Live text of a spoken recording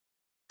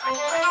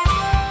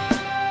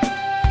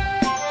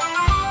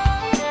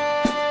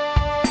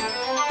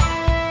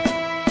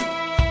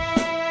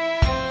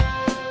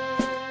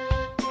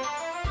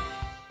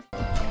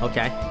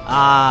okay.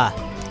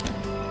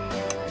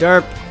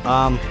 Derp.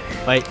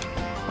 Wait.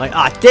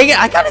 Dang it!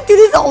 I gotta do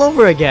this all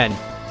over again.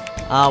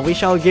 We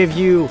shall give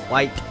you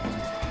like.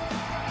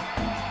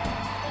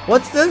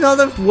 What's the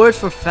other word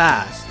for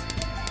fast?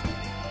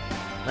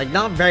 Like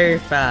not very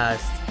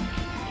fast.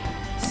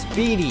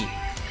 Speedy.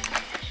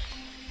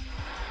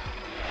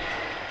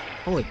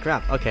 Holy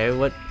crap. Okay,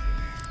 what?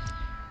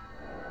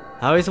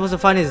 How are we supposed to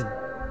find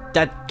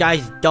that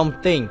guy's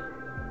dumb thing?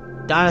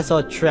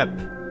 Dinosaur trip.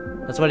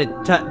 That's what it.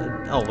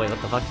 Oh wait,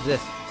 what the fuck is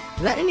this?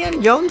 Is that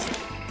Indiana Jones?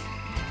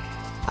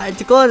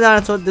 To clone a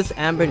dinosaur, this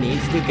amber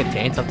needs to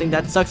contain something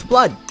that sucks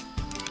blood.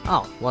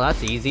 Oh, well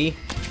that's easy.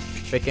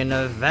 Freaking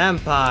a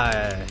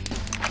vampire.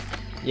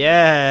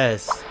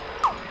 Yes.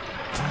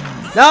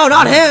 No,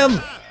 not him.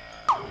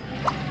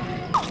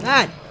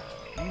 That.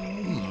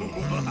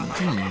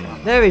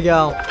 There we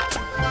go.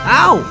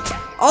 Ow!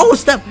 Oh,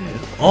 step!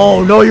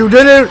 Oh, no, you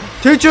didn't!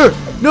 Teacher!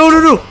 No, no,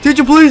 no!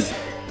 Teacher, please!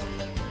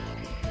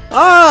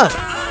 Ah!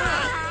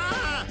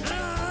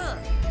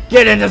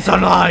 Get in the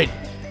sunlight!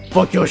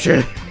 Fuck your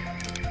shit!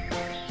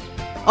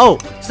 Oh,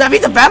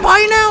 Steffi's a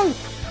vampire now?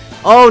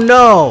 Oh,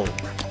 no!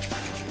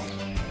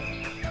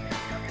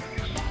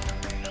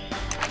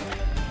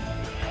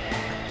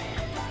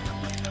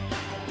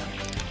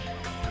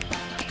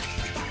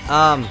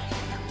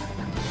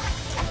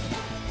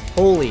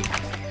 Holy.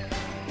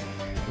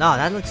 No,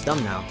 that looks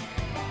dumb now.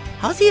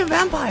 How's he a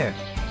vampire?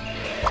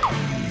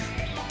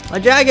 My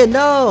dragon,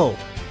 no!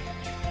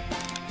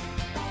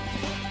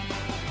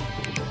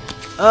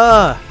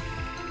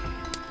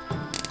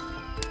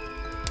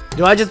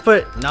 Do I just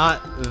put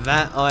not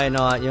oh I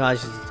know, you know,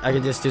 I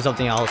could just do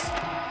something else.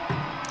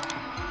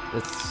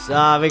 It's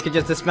we could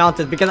just dismount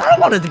it because I don't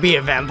want it to be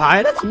a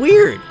vampire. That's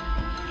weird.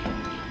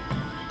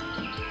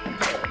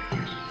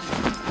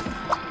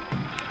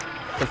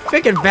 The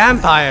freaking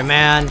vampire,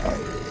 man.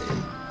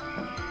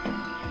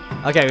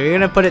 Okay, we're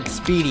gonna put it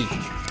speedy.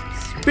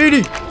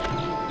 Speedy!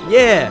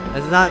 Yeah!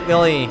 It's not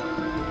really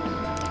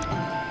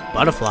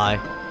butterfly.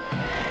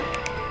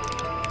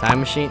 Time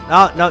machine.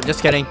 Oh, no,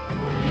 just kidding.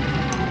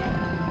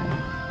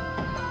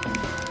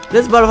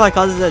 This butterfly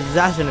causes a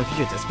disaster in the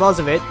future. Dispose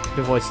of it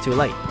before it's too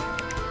late.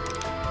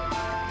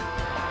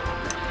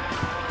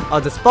 Oh,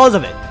 dispose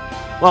of it.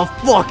 Well,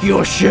 fuck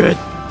your shit.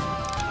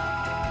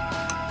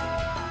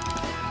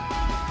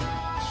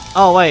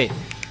 Oh, wait.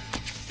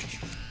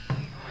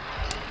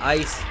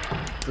 Ice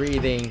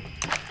breathing.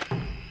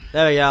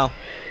 There we go.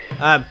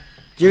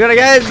 You're gonna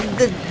get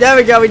it. There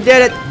we go. We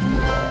did it.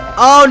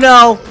 Oh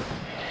no!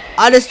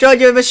 I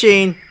destroyed your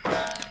machine.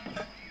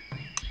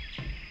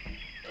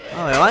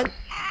 Oh wait, what?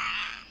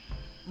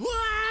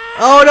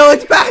 Oh no!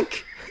 It's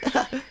back.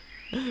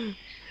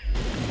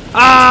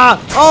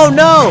 Ah! Oh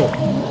no!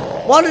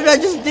 What did I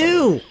just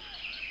do?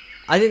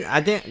 I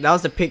think that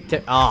was the pig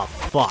tip. Oh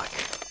fuck.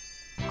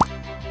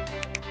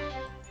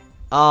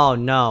 Oh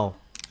no.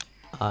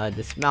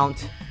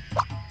 Dismount.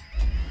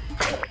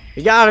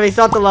 You gotta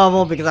restart the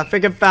level because I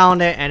freaking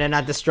found it and then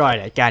I destroyed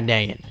it. God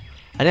dang it.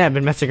 I think I've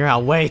been messing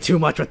around way too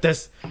much with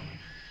this.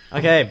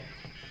 Okay.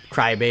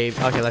 Crybabe.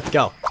 Okay, let's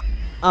go.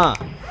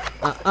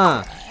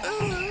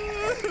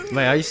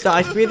 Wait, are you still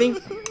ice breathing?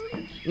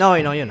 No,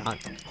 wait, no, you're not.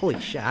 Holy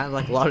shit, I have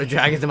like a lot of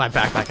dragons in my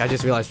backpack. I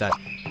just realized that.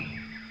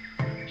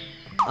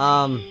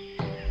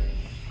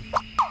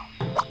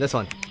 This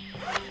one.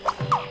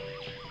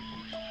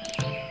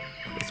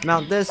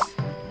 Dismount this.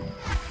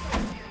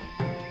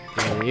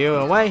 Get you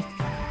away.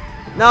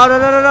 No, no,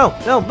 no, no,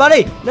 no, no,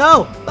 buddy,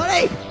 no,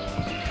 buddy,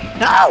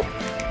 no.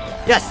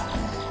 Yes.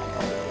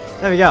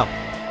 There we go.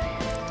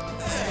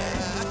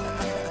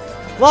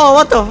 Whoa,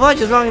 what the fuck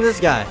is wrong with this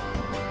guy?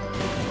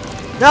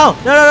 No,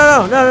 no, no, no,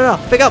 no, no, no,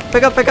 no. Pick up,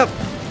 pick up, pick up,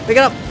 pick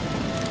it up,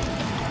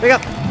 pick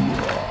up.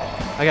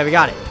 Okay, we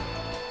got it.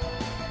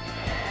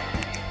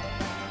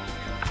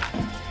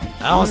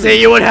 I don't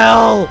see you in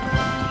hell.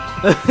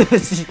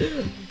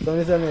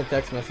 Somebody send me a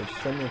text message.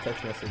 Send me a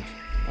text message.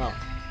 Oh.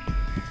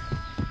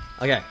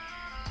 Okay.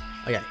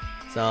 Okay.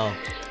 So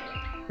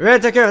we're gonna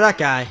take care of that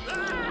guy.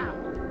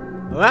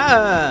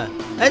 Ah,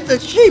 it's a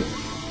sheep.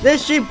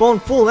 This sheep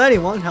won't fool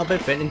anyone. Help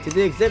it fit into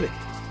the exhibit.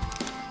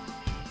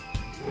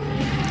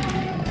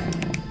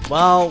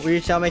 Well, we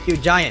shall make you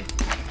giant.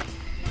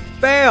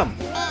 Bam!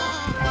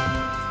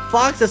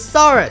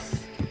 Foxosaurus.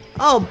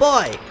 Oh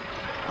boy.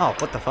 Oh,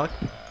 what the fuck?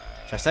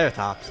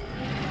 Triceratops.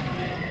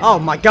 Oh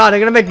my god, they're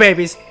gonna make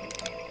babies.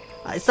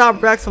 I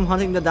stopped Rex from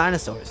hunting the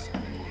dinosaurs.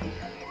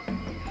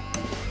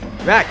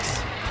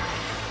 Rex.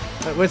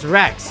 Wait, where's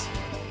Rex?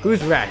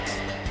 Who's Rex?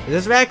 Is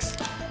this Rex?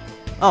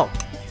 Oh,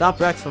 stop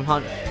Rex from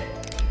hunting.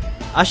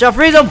 I shall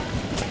freeze him.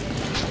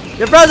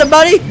 You're frozen,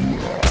 buddy.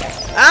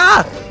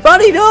 Ah,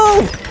 buddy,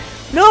 no.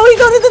 No, he's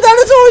hunting the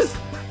dinosaurs.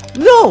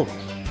 No,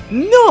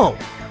 no,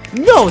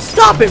 no,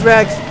 stop it,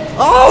 Rex.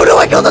 Oh no,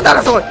 I killed the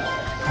dinosaur.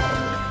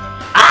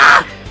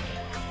 Ah.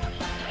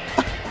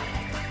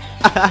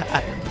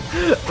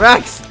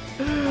 Rex,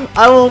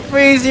 I will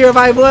freeze you if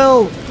I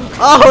will.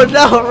 Oh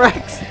no,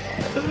 Rex.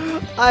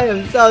 I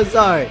am so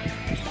sorry.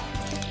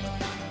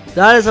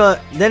 Dinosaur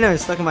dinner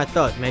is stuck in my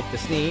throat. Make the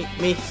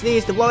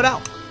sneeze to blow it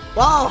out.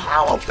 Wow,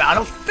 how about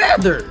a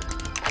feather?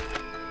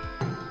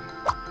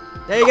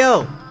 There you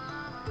go.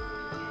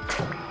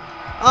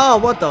 Oh,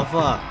 what the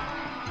fuck?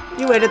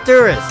 You ain't a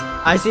tourist.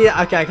 I see it.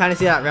 Okay, I kind of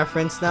see that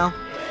reference now.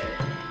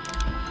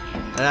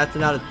 That's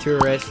not a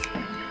tourist.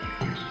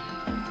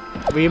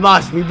 We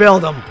must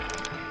rebuild them.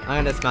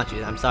 I'm gonna dismount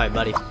you. I'm sorry,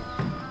 buddy.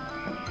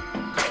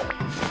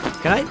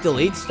 Can I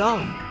delete stuff?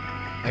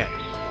 Okay.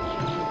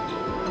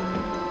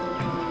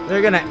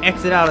 We're gonna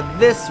exit out of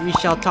this. We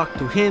shall talk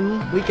to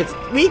him. We can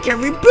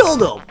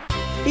rebuild him.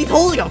 He's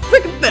holding a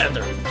freaking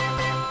feather.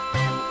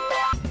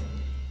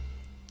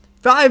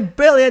 $5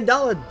 billion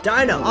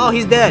dino. Oh,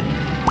 he's dead.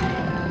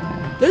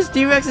 This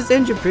T-Rex is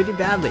injured pretty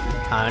badly.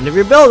 Time to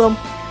rebuild him.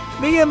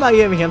 Begin by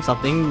giving him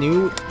something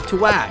new to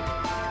wag.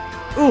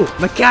 Ooh,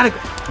 mechanical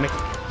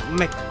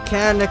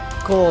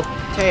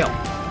tail.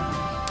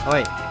 Oh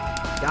wait,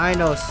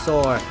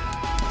 dinosaur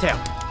tail.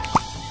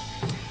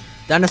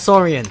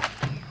 Dinosaurian.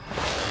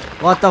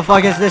 What the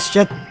fuck is this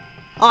shit?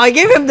 Oh, I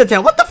gave him the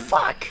tail. What the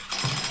fuck?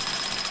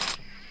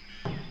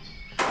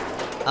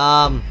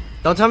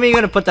 Don't tell me you're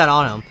gonna put that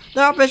on him.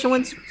 The operation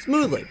went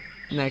smoothly.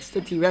 Next,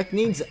 the T-Rex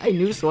needs a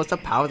new source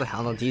of power to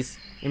handle these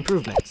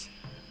improvements.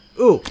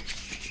 Ooh.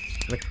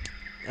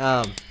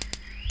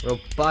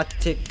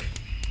 Robotic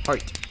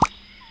heart.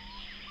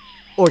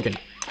 Organ.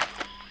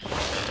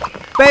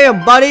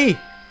 Bam, buddy!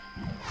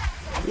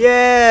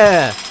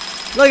 Yeah!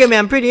 Look at me,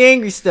 I'm pretty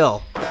angry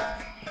still.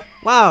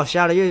 Wow,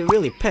 Shadow, you're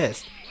really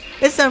pissed.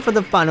 It's time for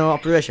the final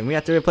operation. We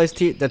have to replace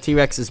the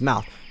T-Rex's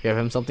mouth. Give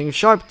him something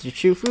sharp to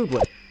chew food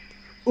with.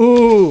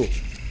 Ooh!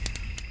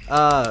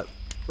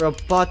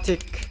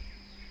 Robotic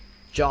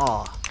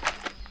jaw.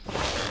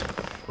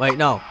 Wait,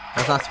 no,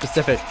 that's not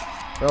specific.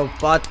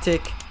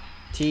 Robotic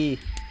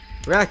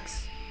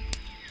T-Rex.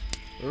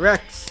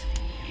 Rex.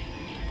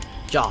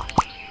 Jaw.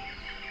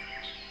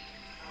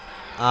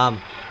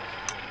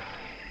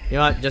 You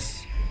know what?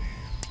 Just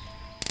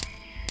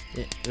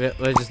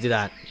we'll just do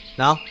that.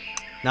 No?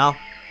 No?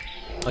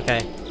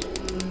 Okay.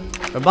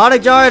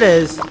 Robotic jaw it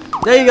is.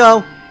 There you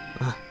go.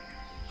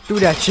 Do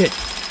that shit.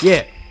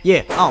 Yeah.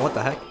 Yeah. Oh, what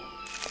the heck?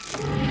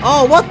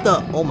 Oh, what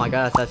the? Oh my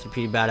god, that's actually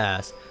pretty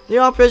badass. The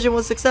operation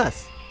was a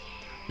success.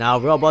 Now,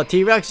 Robot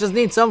T-Rex just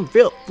needs some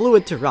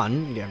fluid to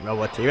run. Get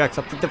Robot T-Rex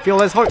something to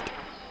fuel his heart.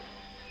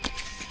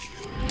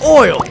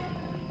 Oil.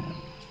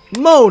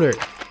 Motor.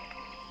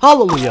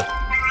 Hallelujah.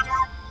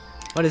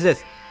 What is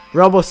this?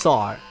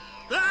 Robosaur.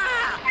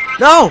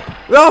 No!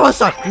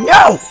 Robosaur!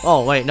 No!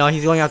 Oh, wait, no,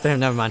 he's going after him.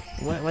 Never mind.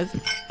 What is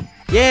it?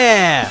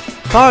 Yeah!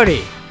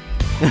 Party!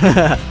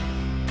 $1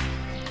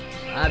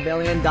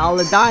 billion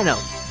dino.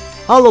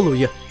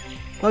 Hallelujah.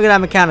 Look at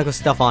that mechanical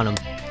stuff on him.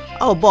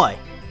 Oh, boy.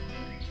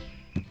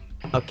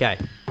 Okay.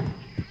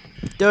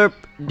 Derp.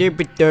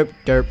 Derpy derp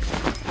derp.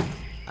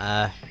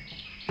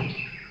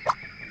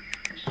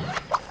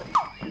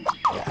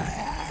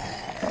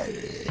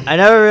 I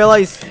never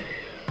realized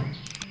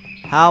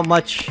how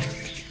much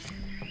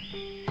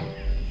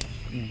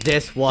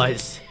this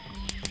was.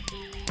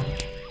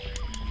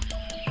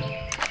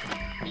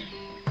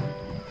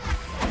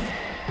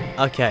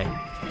 Okay.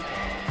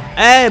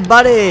 Hey,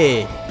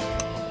 buddy!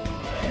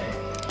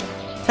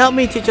 Help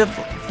me teach a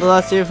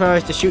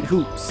philosophers to shoot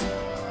hoops.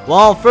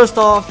 Well, first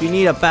off, you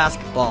need a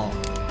basketball.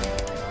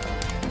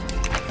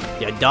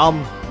 You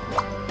dumb.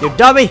 You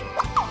dummy!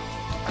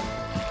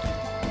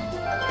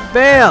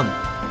 Bam!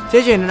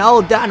 Teaching an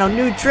old dino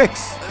new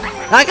tricks.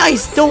 That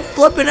guy's still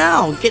flipping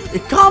out.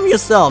 Calm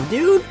yourself,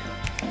 dude.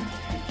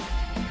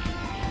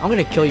 I'm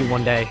gonna kill you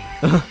one day.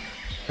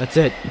 That's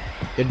it.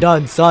 You're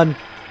done, son.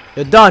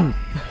 You're done.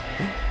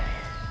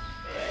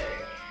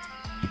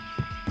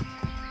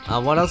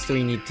 What else do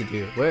we need to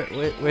do?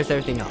 Where's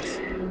everything else?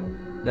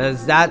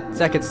 There's that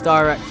second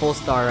star right, full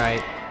star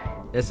right.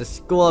 There's a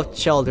school of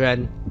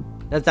children.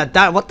 There's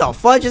that. What the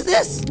fudge is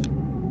this?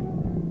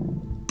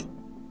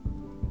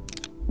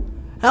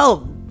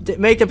 Help!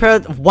 Make the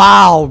parrot.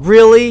 Wow,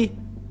 really?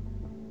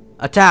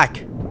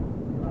 Attack.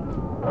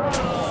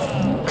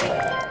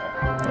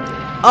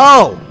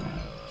 Oh!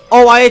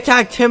 Oh, I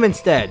attacked him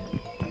instead.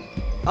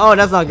 Oh,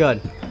 that's not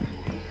good.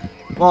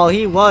 Well,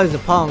 he was a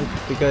punk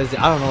because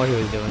I don't know what he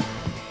was doing.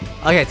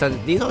 Okay, so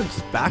these are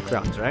just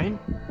backgrounds, right?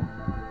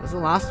 What's the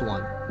last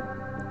one?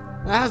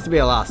 That has to be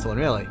the last one,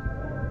 really.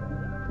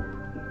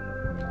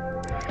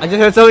 I just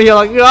heard somebody here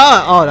like,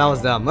 ah! Oh, that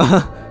was them.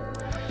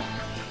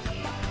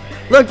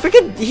 Look,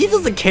 freaking, he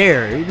doesn't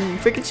care.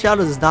 Freaking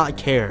Shadow does not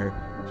care.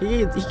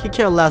 He could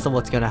care less of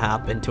what's gonna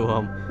happen to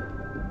him.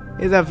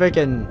 He's a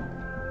freaking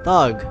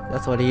thug.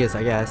 That's what he is,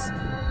 I guess.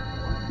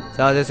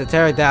 So there's a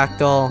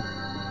pterodactyl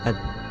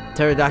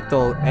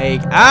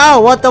egg.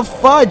 Ow! What the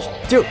fudge?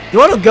 Dude, you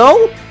wanna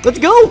go? Let's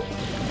go!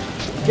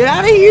 Get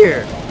out of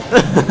here!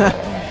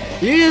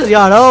 You just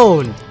got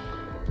owned.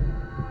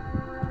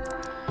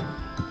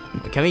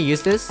 Can we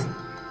use this?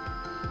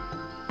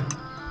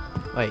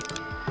 Wait.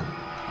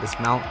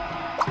 Dismount.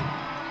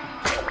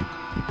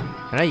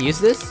 Can I use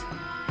this?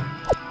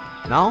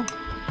 No?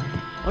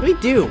 What do we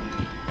do?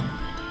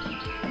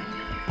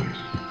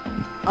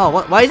 Oh,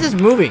 why is this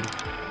moving?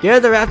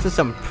 Give the raptor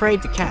some prey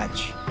to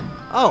catch.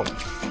 Oh,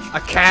 a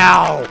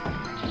cow.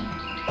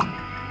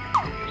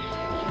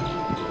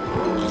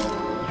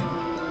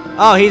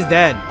 Oh, he's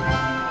dead.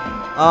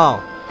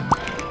 Oh.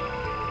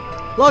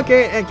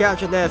 Locate and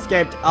capture the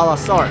escaped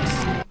Allosaurus.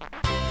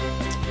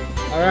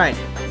 Alright.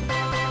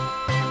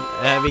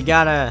 We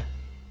gotta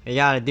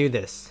do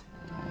this.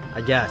 I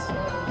guess.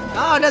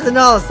 Oh, that's an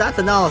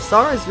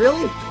Allosaurus,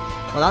 really?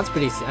 Well, that's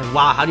pretty.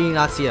 Wow, how do you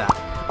not see that?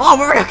 Oh,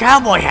 we're wearing a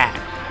cowboy hat.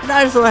 The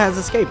dinosaur has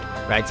escaped.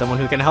 Right, someone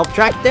who can help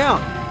track it down.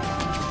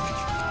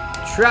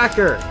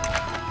 Tracker.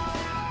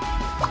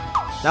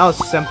 That was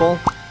simple.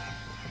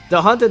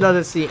 The hunter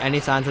doesn't see any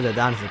signs of the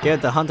dinosaur.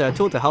 Give the hunter a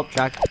tool to help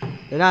track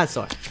the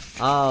dinosaur.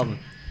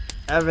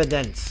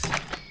 Evidence.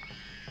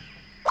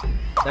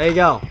 There you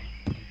go.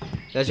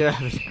 That's your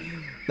evidence.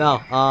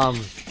 No,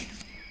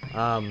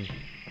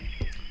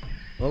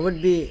 what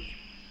would be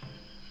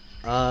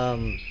a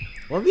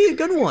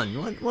good one?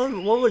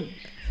 What would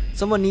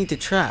someone need to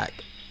track?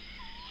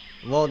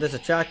 Well, there's a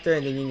tractor,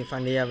 and then you need to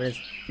find the evidence.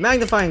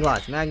 Magnifying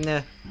glass.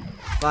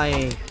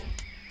 Magnifying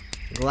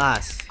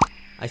glass.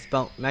 I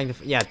spelled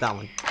magnify. Yeah, that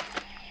one.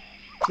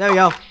 There we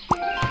go.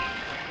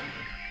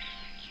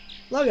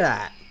 Look at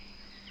that.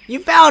 You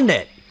found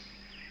it!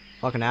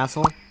 Fucking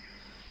asshole.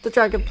 The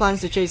tracker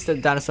plans to chase the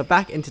dinosaur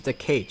back into the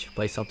cage.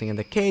 Place something in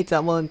the cage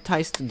that will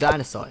entice the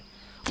dinosaur.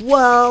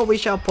 Well, we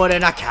shall put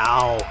in a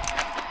cow.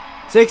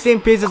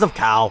 16 pieces of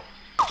cow.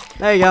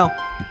 There you go.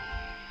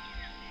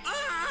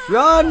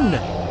 Run!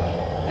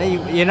 Hey,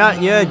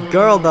 you're a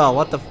girl though.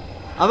 What the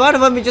how about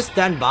if we just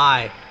stand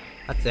by?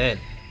 That's it.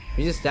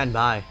 We just stand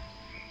by.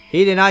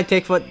 He did not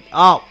take foot.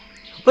 Oh.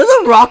 Where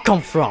did the rock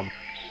come from?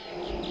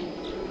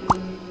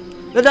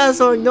 The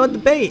dinosaur ignored the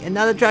bait, and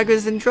now the tracker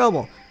is in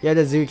trouble. Yeah,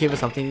 the zookeeper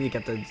something to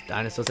get the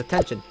dinosaur's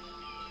attention.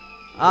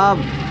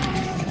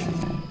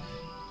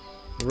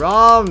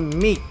 Raw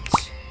meat.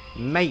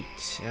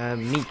 Meat.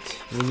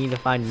 We need to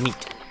find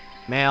meat.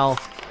 Male.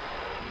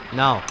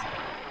 No.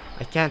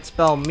 I can't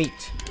spell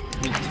meat.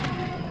 Meat.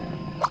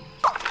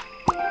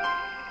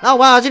 Oh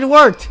wow, it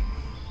worked!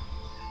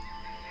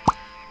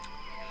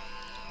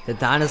 The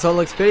dinosaur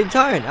looks pretty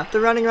tired. After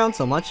running around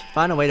so much,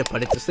 find a way to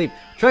put it to sleep.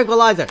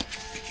 Tranquilizer.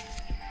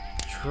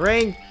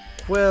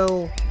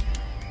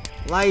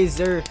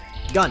 Tranquilizer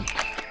gun.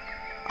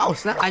 Oh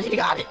snap, I actually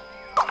got it.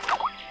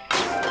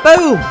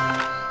 Boom!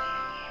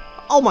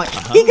 Oh my,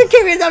 he can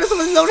carry a dinosaur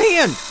with his own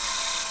hand!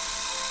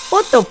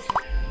 What the f—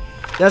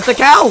 There's the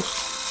cow!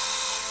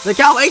 The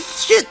cow ate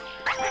shit!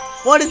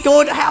 What is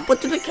going to happen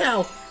to the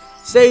cow?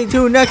 Stay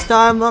tuned next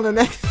time on the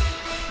next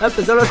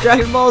episode of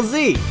Dragon Ball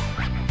Z.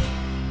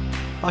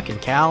 Fucking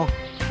cow.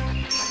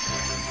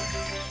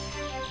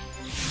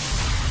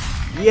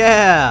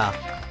 Yeah!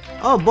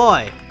 Oh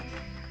boy!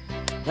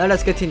 Now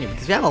let's continue,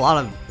 because we have a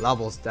lot of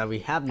levels that we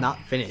have not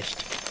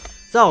finished.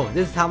 So,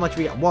 this is how much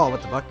we got. Whoa,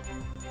 what the fuck?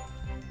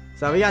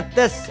 So we got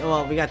this,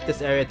 well, we got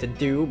this area to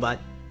do, but,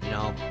 you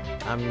know,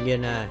 I'm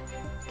gonna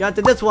go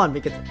to this one,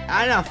 because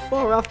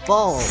Anaphora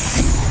Falls.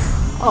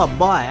 Oh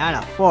boy,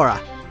 Anaphora.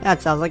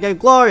 That sounds like a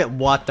glorious—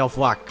 What the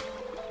fuck?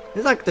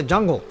 It's like the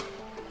jungle.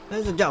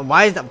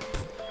 Why is that—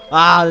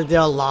 Ah,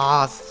 they're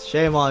lost.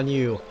 Shame on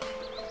you.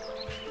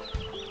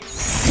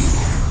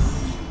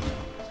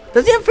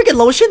 Does he have freaking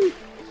lotion?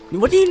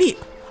 What do you need?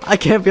 I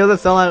can't feel the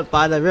sunlight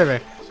by the river.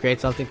 Create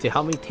something to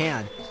help me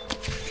tan.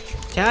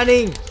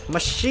 Tanning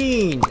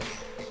machine.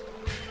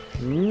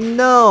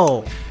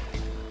 No.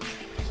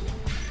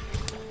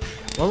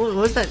 What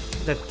was that?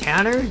 The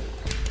tanner?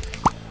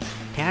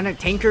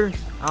 Tanker?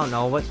 I don't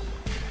know what.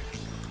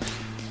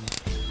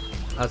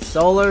 A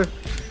solar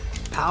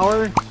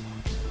power?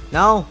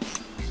 No.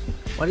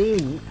 What do you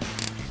need?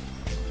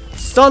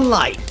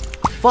 Sunlight.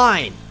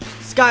 Fine.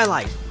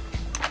 Skylight.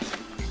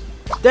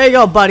 There you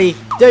go, buddy.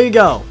 There you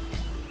go.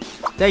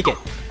 Take it.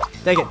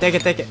 Take it. Take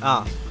it. Take it.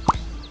 Oh.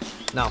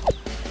 No.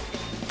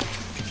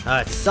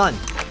 Alright, sun.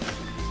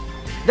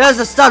 There's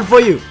a sun for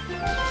you.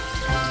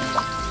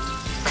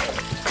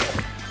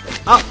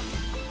 Oh.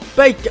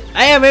 Bake.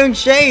 I am wearing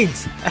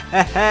shades.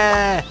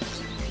 I'm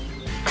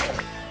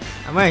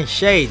wearing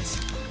shades.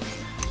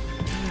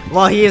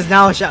 Well, he is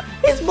now a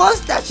his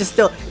mustache is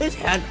still. His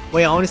hand.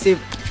 Wait, I want to see.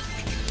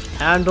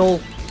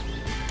 Handle.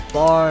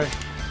 Bar.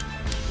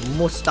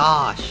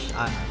 Mustache.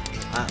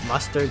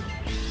 Mustard.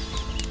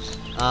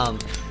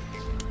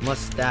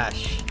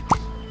 Mustache.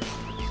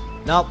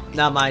 Nope,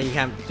 not mine. You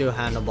can't do a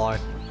handlebar.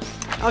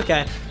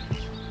 Okay.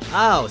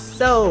 Oh,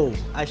 so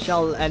I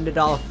shall end it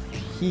off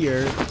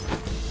here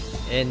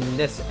in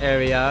this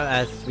area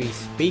as we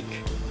speak.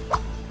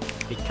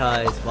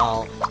 Because,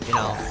 well, you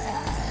know,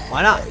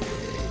 why not?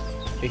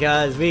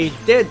 Because we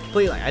did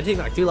complete, like, I think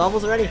like 2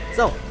 levels already.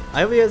 So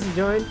I hope you guys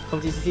enjoyed.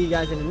 Hope to see you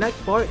guys in the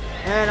next part.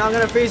 And I'm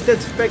gonna freeze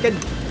this freaking.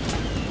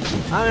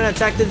 I'm gonna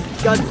attack this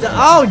gun.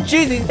 Oh,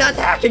 jeez, he's not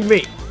attacking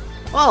me.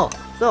 Well,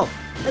 so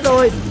as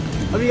always,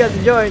 hope you guys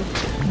enjoyed,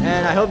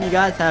 and I hope you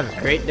guys have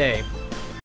a great day.